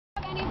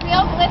see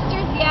real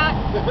blisters yet.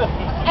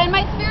 And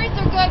my spirits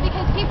are good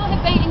because people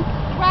have been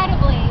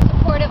incredibly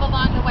supportive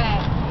along the way.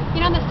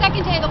 You know, on the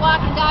second day of the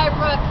walk in Dyer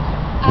Brook,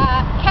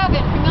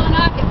 Kevin from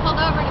Millinocket pulled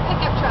over in a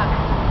pickup truck.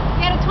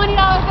 He had a $20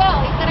 bill.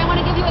 He said, I want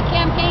to give you a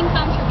campaign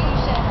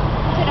contribution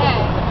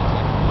today.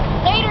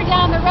 Later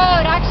down the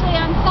road, actually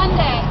on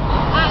Sunday,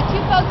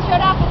 two folks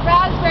showed up with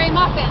raspberry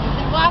muffins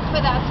and walked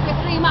with us for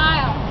 3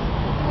 miles.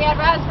 We had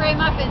raspberry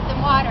muffins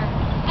and water.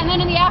 And then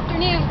in the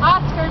afternoon,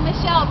 Oscar and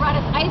Michelle brought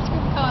us ice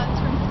cream cones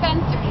from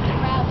Spencer's in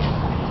Raleigh.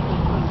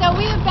 So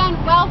we have been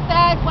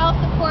well-fed,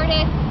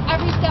 well-supported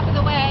every step of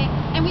the way,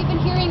 and we've been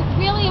hearing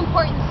really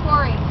important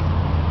stories.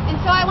 And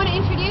so I want to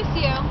introduce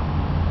you.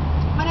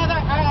 One of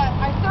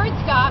our third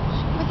stop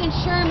was in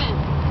Sherman,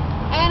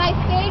 and I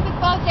stayed with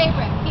Paul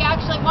Zabierek. He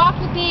actually walked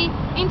with me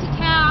into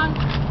town,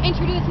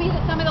 introduced me to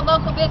some of the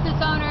local business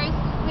owners.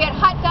 We had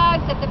hot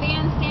dogs at the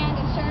bandstand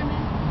in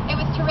Sherman. It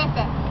was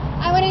terrific.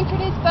 I want to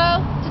introduce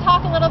Bo to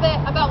talk a little bit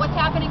about what's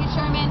happening in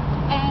Sherman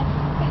and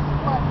his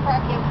support for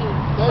our campaign.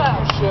 Thank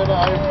you, Shenna.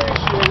 I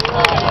appreciate it.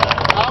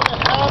 I'm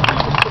happy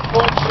to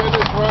support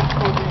Shenna's run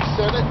for the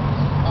Senate.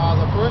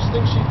 The first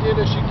thing she did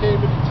as she came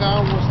into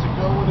town was to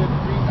go in and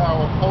greet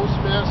our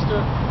postmaster,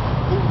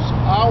 whose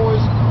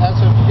hours, as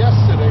of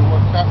yesterday,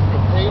 were cut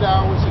from 8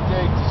 hours a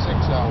day to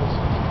 6 hours.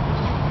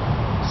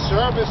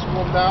 Service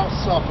will now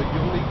suffer.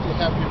 You'll need to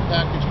have your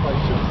package by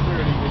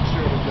 2:30 in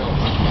Shenna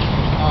Bellows.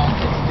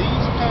 It's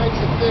these kinds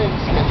of things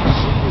that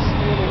she is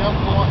standing up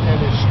for and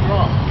is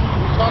strong.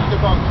 We talked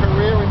about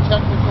career and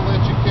technical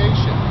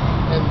education,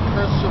 and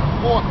her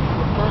support for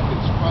the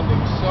Perkins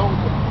funding is so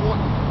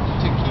important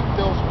to keep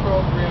those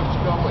programs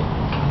going.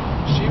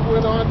 She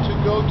went on to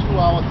go to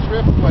our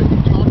thriftway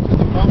and talk to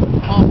the mom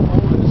and pop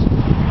owners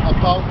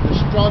about the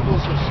struggles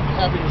of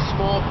having a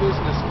small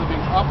business, living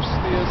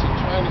upstairs and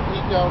trying to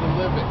eke out a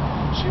living.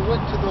 She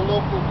went to the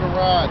local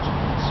garage,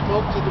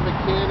 spoke to the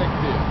mechanic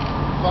there,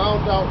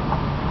 found out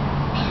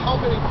how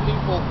many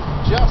people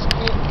just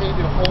can't pay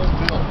their whole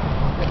bill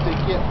if they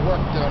get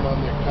work done on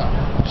their car.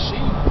 She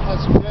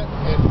has met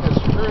and has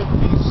heard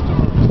these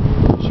stories.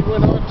 She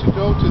went on to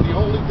go to the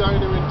only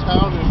diner in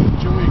town and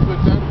enjoy a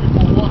good time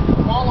before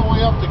walking all the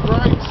way up to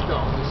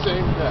Grindstone the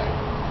same day.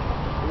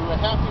 We were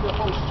happy to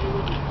host you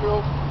and your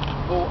crew,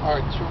 who are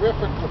a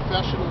terrific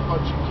professional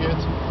bunch of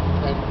kids,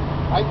 and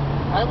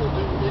I will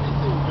do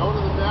anything, go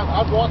to the mat.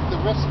 I'd walk the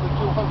rest of the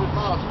 200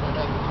 miles if I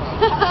had the time.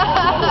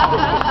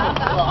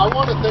 So I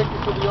want to thank you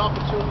for the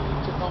opportunity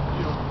to help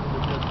you.